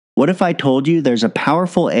What if I told you there's a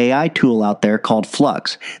powerful AI tool out there called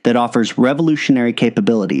Flux that offers revolutionary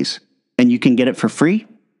capabilities, and you can get it for free?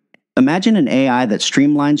 Imagine an AI that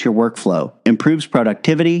streamlines your workflow, improves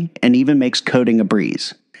productivity, and even makes coding a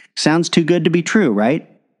breeze. Sounds too good to be true, right?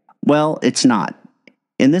 Well, it's not.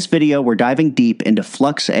 In this video, we're diving deep into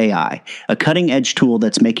Flux AI, a cutting-edge tool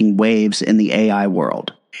that's making waves in the AI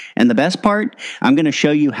world. And the best part? I'm going to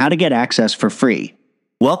show you how to get access for free.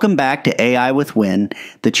 Welcome back to AI with Win,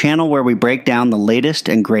 the channel where we break down the latest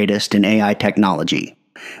and greatest in AI technology.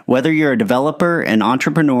 Whether you're a developer, an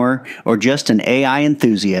entrepreneur, or just an AI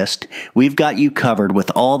enthusiast, we've got you covered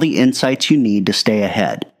with all the insights you need to stay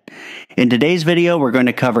ahead. In today's video, we're going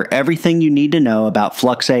to cover everything you need to know about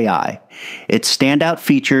Flux AI, its standout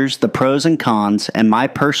features, the pros and cons, and my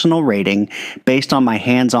personal rating based on my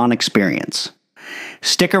hands-on experience.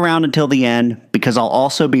 Stick around until the end because I'll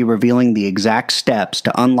also be revealing the exact steps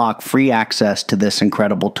to unlock free access to this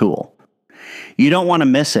incredible tool. You don't want to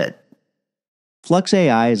miss it. Flux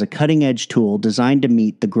AI is a cutting-edge tool designed to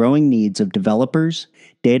meet the growing needs of developers,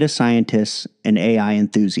 data scientists, and AI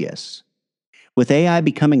enthusiasts. With AI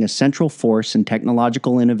becoming a central force in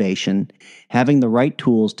technological innovation, having the right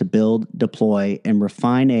tools to build, deploy, and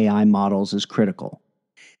refine AI models is critical.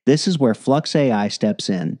 This is where Flux AI steps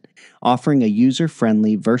in, offering a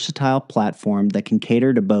user-friendly, versatile platform that can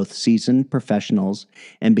cater to both seasoned professionals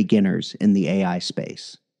and beginners in the AI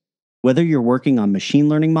space. Whether you're working on machine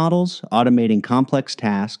learning models, automating complex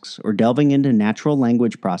tasks, or delving into natural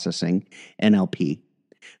language processing, NLP,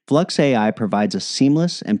 Flux AI provides a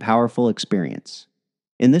seamless and powerful experience.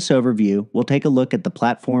 In this overview, we'll take a look at the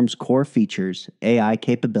platform's core features, AI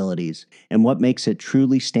capabilities, and what makes it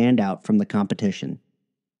truly stand out from the competition.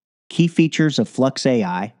 Key features of Flux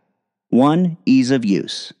AI. 1. Ease of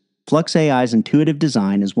use. Flux AI's intuitive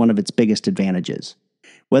design is one of its biggest advantages.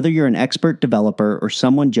 Whether you're an expert developer or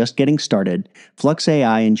someone just getting started, Flux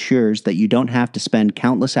AI ensures that you don't have to spend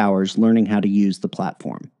countless hours learning how to use the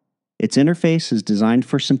platform. Its interface is designed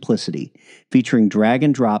for simplicity, featuring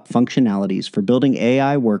drag-and-drop functionalities for building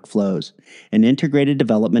AI workflows, an integrated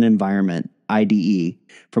development environment, IDE,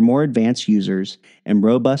 for more advanced users, and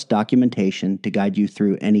robust documentation to guide you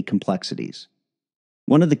through any complexities.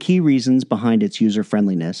 One of the key reasons behind its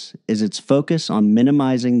user-friendliness is its focus on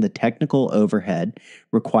minimizing the technical overhead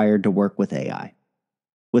required to work with AI.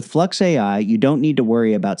 With Flux AI, you don't need to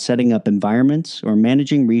worry about setting up environments or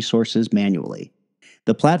managing resources manually.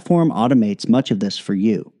 The platform automates much of this for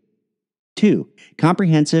you. 2.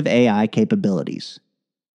 Comprehensive AI capabilities.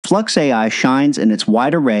 Flux AI shines in its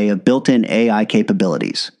wide array of built-in AI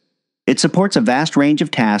capabilities. It supports a vast range of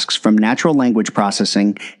tasks from natural language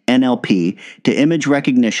processing, NLP, to image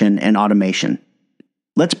recognition and automation.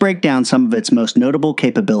 Let's break down some of its most notable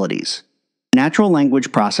capabilities. Natural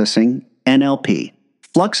language processing, NLP.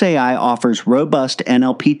 Flux AI offers robust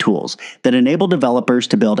NLP tools that enable developers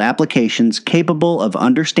to build applications capable of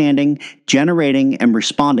understanding, generating, and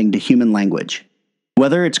responding to human language.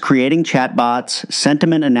 Whether it's creating chatbots,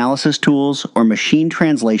 sentiment analysis tools, or machine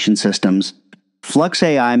translation systems, Flux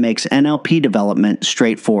AI makes NLP development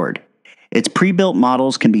straightforward. Its pre-built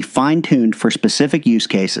models can be fine-tuned for specific use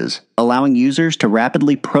cases, allowing users to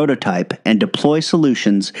rapidly prototype and deploy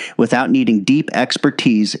solutions without needing deep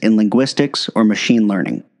expertise in linguistics or machine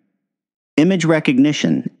learning. Image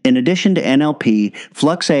recognition. In addition to NLP,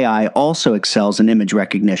 Flux AI also excels in image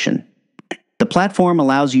recognition. The platform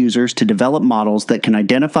allows users to develop models that can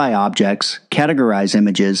identify objects, categorize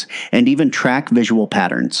images, and even track visual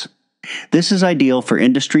patterns. This is ideal for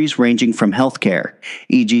industries ranging from healthcare,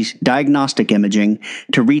 e.g. diagnostic imaging,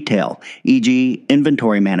 to retail, e.g.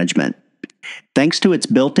 inventory management. Thanks to its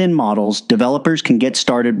built-in models, developers can get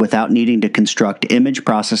started without needing to construct image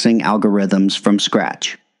processing algorithms from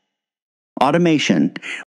scratch. Automation.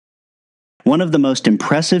 One of the most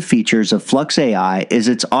impressive features of Flux AI is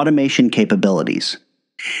its automation capabilities.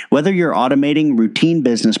 Whether you're automating routine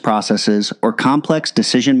business processes or complex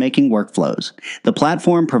decision-making workflows, the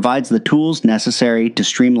platform provides the tools necessary to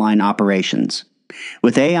streamline operations.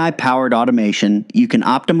 With AI-powered automation, you can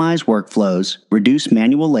optimize workflows, reduce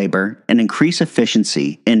manual labor, and increase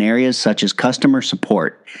efficiency in areas such as customer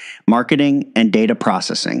support, marketing, and data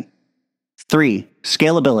processing. 3.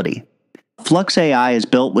 Scalability. Flux AI is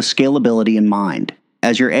built with scalability in mind.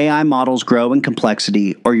 As your AI models grow in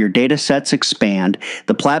complexity or your data sets expand,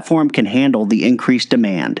 the platform can handle the increased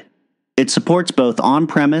demand. It supports both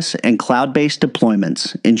on-premise and cloud-based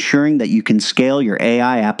deployments, ensuring that you can scale your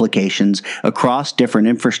AI applications across different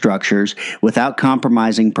infrastructures without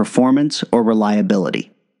compromising performance or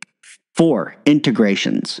reliability. 4.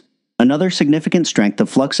 Integrations. Another significant strength of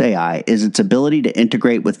Flux AI is its ability to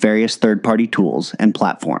integrate with various third-party tools and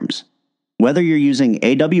platforms. Whether you're using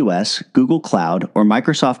AWS, Google Cloud, or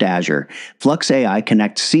Microsoft Azure, Flux AI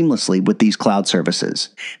connects seamlessly with these cloud services,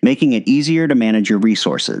 making it easier to manage your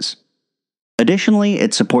resources. Additionally,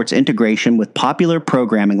 it supports integration with popular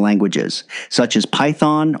programming languages, such as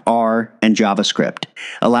Python, R, and JavaScript,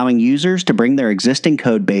 allowing users to bring their existing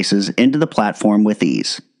code bases into the platform with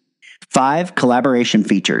ease. 5. Collaboration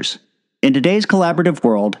features. In today's collaborative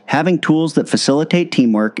world, having tools that facilitate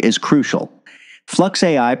teamwork is crucial. Flux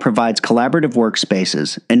AI provides collaborative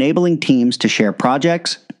workspaces, enabling teams to share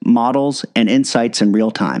projects, models, and insights in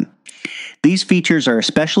real time. These features are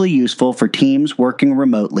especially useful for teams working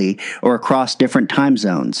remotely or across different time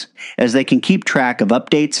zones, as they can keep track of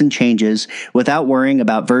updates and changes without worrying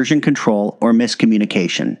about version control or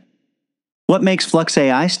miscommunication. What makes Flux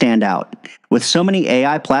AI stand out? With so many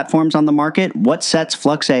AI platforms on the market, what sets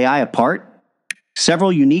Flux AI apart?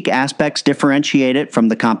 Several unique aspects differentiate it from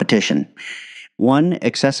the competition. 1.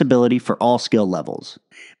 Accessibility for all skill levels.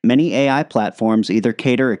 Many AI platforms either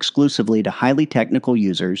cater exclusively to highly technical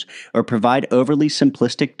users or provide overly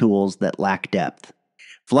simplistic tools that lack depth.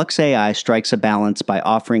 Flux AI strikes a balance by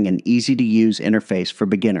offering an easy-to-use interface for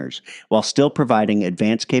beginners while still providing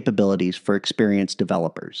advanced capabilities for experienced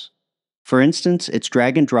developers. For instance, its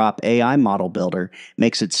drag-and-drop AI model builder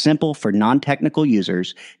makes it simple for non-technical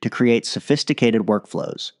users to create sophisticated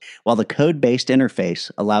workflows, while the code-based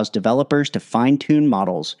interface allows developers to fine-tune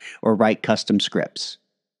models or write custom scripts.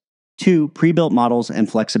 2. Pre-built models and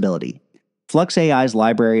flexibility. Flux AI's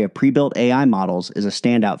library of pre-built AI models is a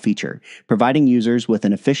standout feature, providing users with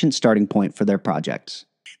an efficient starting point for their projects.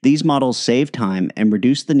 These models save time and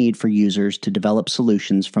reduce the need for users to develop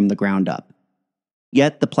solutions from the ground up.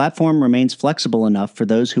 Yet, the platform remains flexible enough for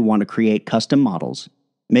those who want to create custom models,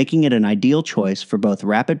 making it an ideal choice for both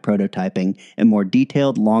rapid prototyping and more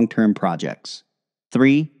detailed long-term projects.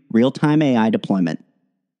 3. Real-time AI deployment.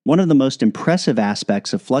 One of the most impressive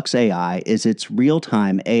aspects of Flux AI is its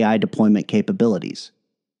real-time AI deployment capabilities.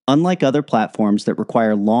 Unlike other platforms that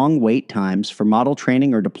require long wait times for model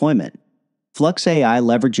training or deployment, Flux AI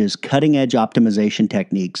leverages cutting-edge optimization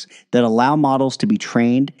techniques that allow models to be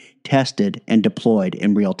trained, tested, and deployed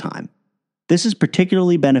in real time. This is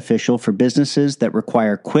particularly beneficial for businesses that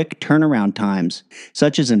require quick turnaround times,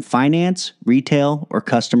 such as in finance, retail, or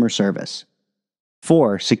customer service.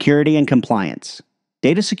 4. Security and compliance.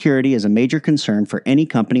 Data security is a major concern for any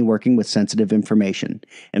company working with sensitive information,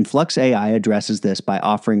 and Flux AI addresses this by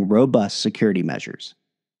offering robust security measures.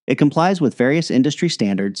 It complies with various industry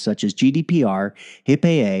standards such as GDPR,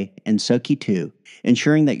 HIPAA, and SOC 2,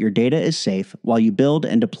 ensuring that your data is safe while you build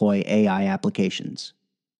and deploy AI applications.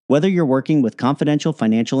 Whether you're working with confidential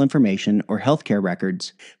financial information or healthcare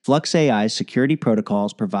records, Flux AI's security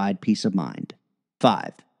protocols provide peace of mind.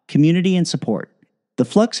 5. Community and support. The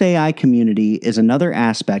Flux AI community is another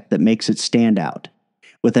aspect that makes it stand out.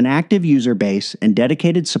 With an active user base and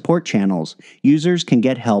dedicated support channels, users can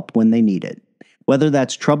get help when they need it. Whether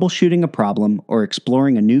that's troubleshooting a problem or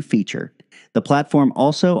exploring a new feature, the platform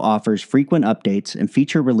also offers frequent updates and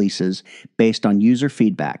feature releases based on user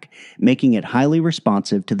feedback, making it highly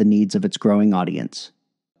responsive to the needs of its growing audience.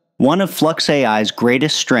 One of Flux AI's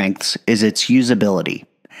greatest strengths is its usability.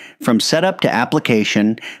 From setup to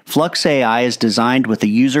application, Flux AI is designed with a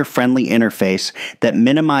user-friendly interface that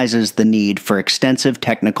minimizes the need for extensive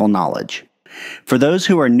technical knowledge. For those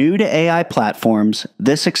who are new to AI platforms,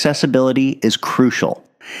 this accessibility is crucial.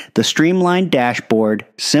 The streamlined dashboard,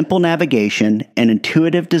 simple navigation, and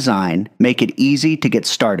intuitive design make it easy to get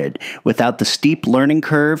started without the steep learning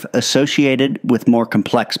curve associated with more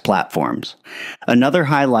complex platforms. Another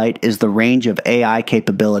highlight is the range of AI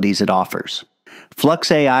capabilities it offers.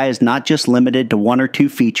 Flux AI is not just limited to one or two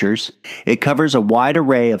features. It covers a wide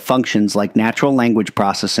array of functions like natural language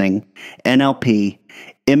processing, NLP,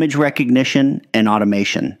 image recognition, and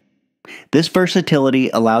automation. This versatility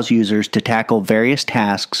allows users to tackle various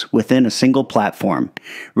tasks within a single platform,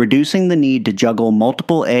 reducing the need to juggle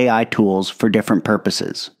multiple AI tools for different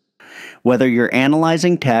purposes. Whether you're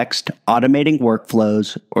analyzing text, automating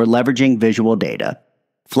workflows, or leveraging visual data,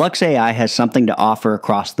 Flux AI has something to offer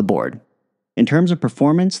across the board. In terms of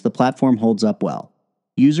performance, the platform holds up well.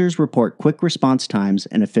 Users report quick response times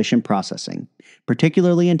and efficient processing,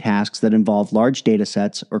 particularly in tasks that involve large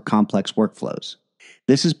datasets or complex workflows.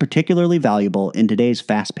 This is particularly valuable in today's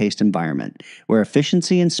fast-paced environment, where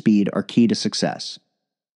efficiency and speed are key to success.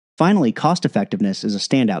 Finally, cost-effectiveness is a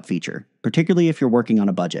standout feature, particularly if you're working on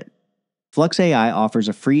a budget. Flux AI offers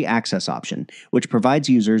a free access option, which provides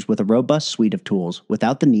users with a robust suite of tools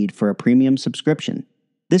without the need for a premium subscription.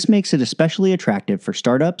 This makes it especially attractive for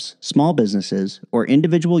startups, small businesses, or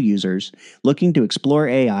individual users looking to explore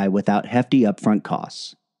AI without hefty upfront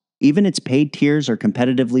costs. Even its paid tiers are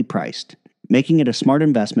competitively priced, making it a smart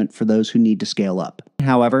investment for those who need to scale up.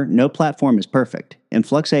 However, no platform is perfect, and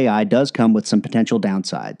Flux AI does come with some potential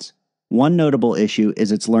downsides. One notable issue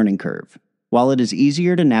is its learning curve. While it is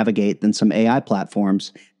easier to navigate than some AI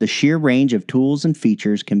platforms, the sheer range of tools and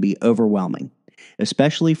features can be overwhelming,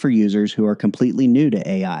 especially for users who are completely new to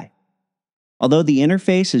AI. Although the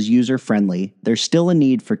interface is user-friendly, there's still a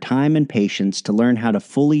need for time and patience to learn how to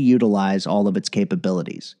fully utilize all of its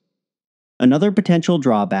capabilities. Another potential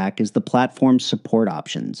drawback is the platform's support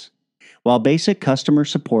options. While basic customer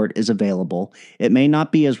support is available, it may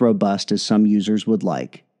not be as robust as some users would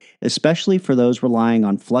like, especially for those relying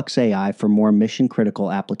on Flux AI for more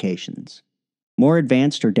mission-critical applications. More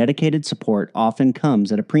advanced or dedicated support often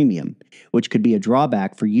comes at a premium, which could be a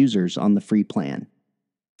drawback for users on the free plan.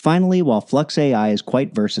 Finally, while Flux AI is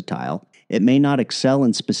quite versatile, it may not excel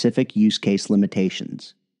in specific use case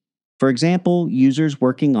limitations. For example, users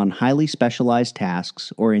working on highly specialized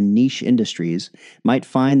tasks or in niche industries might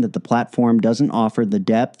find that the platform doesn't offer the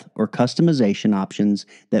depth or customization options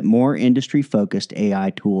that more industry-focused AI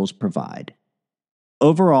tools provide.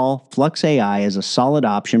 Overall, Flux AI is a solid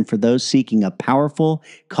option for those seeking a powerful,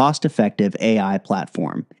 cost-effective AI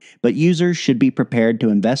platform, but users should be prepared to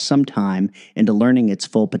invest some time into learning its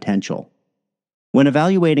full potential. When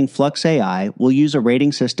evaluating Flux AI, we'll use a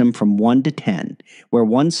rating system from 1 to 10, where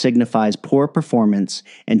 1 signifies poor performance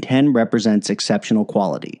and 10 represents exceptional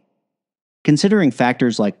quality. Considering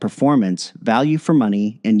factors like performance, value for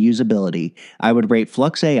money, and usability, I would rate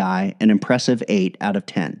Flux AI an impressive 8 out of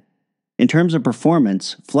 10. In terms of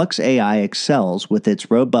performance, Flux AI excels with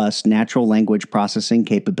its robust natural language processing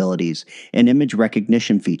capabilities and image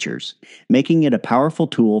recognition features, making it a powerful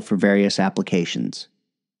tool for various applications.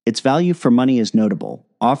 Its value for money is notable,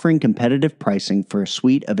 offering competitive pricing for a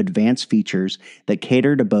suite of advanced features that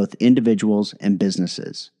cater to both individuals and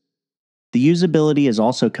businesses. The usability is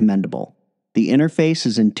also commendable. The interface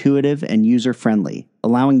is intuitive and user-friendly,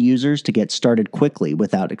 allowing users to get started quickly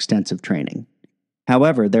without extensive training.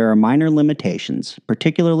 However, there are minor limitations,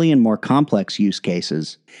 particularly in more complex use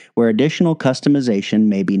cases, where additional customization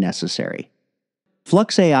may be necessary.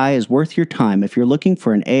 Flux AI is worth your time if you're looking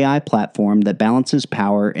for an AI platform that balances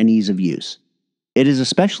power and ease of use. It is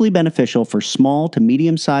especially beneficial for small to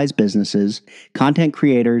medium-sized businesses, content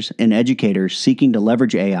creators, and educators seeking to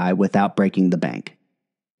leverage AI without breaking the bank.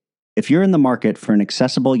 If you're in the market for an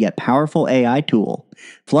accessible yet powerful AI tool,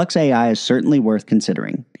 Flux AI is certainly worth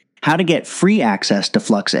considering. How to get free access to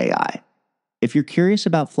Flux AI. If you're curious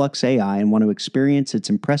about Flux AI and want to experience its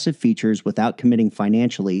impressive features without committing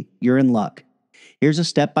financially, you're in luck. Here's a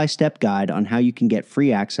step-by-step guide on how you can get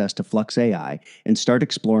free access to Flux AI and start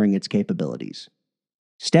exploring its capabilities.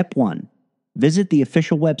 Step 1. Visit the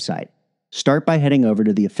official website. Start by heading over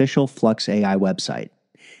to the official Flux AI website.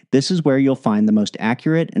 This is where you'll find the most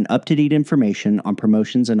accurate and up-to-date information on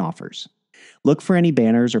promotions and offers. Look for any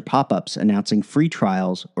banners or pop-ups announcing free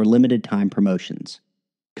trials or limited-time promotions.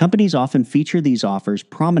 Companies often feature these offers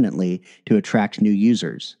prominently to attract new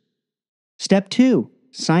users. Step 2.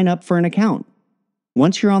 Sign up for an account.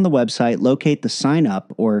 Once you're on the website, locate the Sign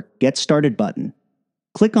Up or Get Started button.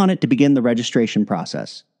 Click on it to begin the registration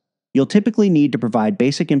process. You'll typically need to provide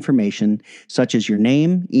basic information such as your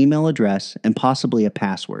name, email address, and possibly a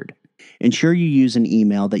password. Ensure you use an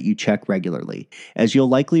email that you check regularly, as you'll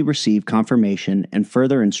likely receive confirmation and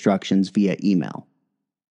further instructions via email.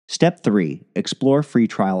 Step 3. Explore free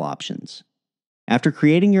trial options. After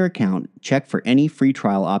creating your account, check for any free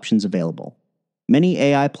trial options available. Many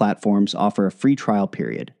AI platforms offer a free trial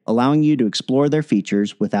period, allowing you to explore their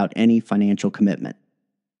features without any financial commitment.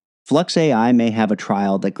 Flux AI may have a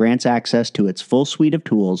trial that grants access to its full suite of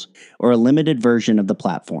tools or a limited version of the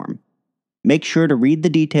platform. Make sure to read the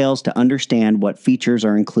details to understand what features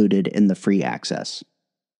are included in the free access.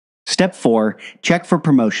 Step 4. Check for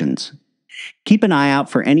promotions. Keep an eye out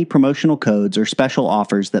for any promotional codes or special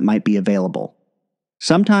offers that might be available.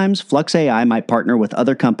 Sometimes Flux AI might partner with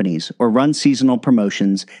other companies or run seasonal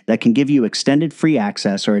promotions that can give you extended free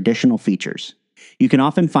access or additional features. You can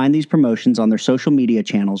often find these promotions on their social media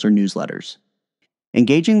channels or newsletters.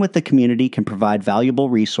 Engaging with the community can provide valuable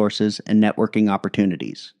resources and networking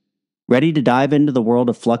opportunities. Ready to dive into the world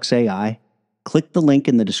of Flux AI? Click the link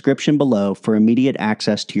in the description below for immediate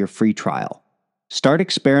access to your free trial. Start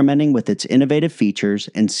experimenting with its innovative features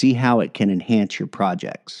and see how it can enhance your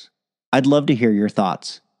projects. I'd love to hear your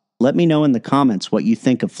thoughts. Let me know in the comments what you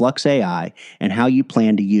think of Flux AI and how you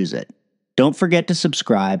plan to use it. Don't forget to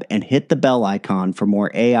subscribe and hit the bell icon for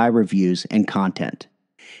more AI reviews and content.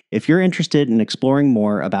 If you're interested in exploring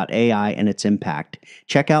more about AI and its impact,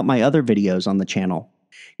 check out my other videos on the channel.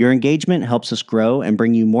 Your engagement helps us grow and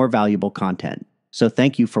bring you more valuable content. So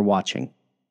thank you for watching.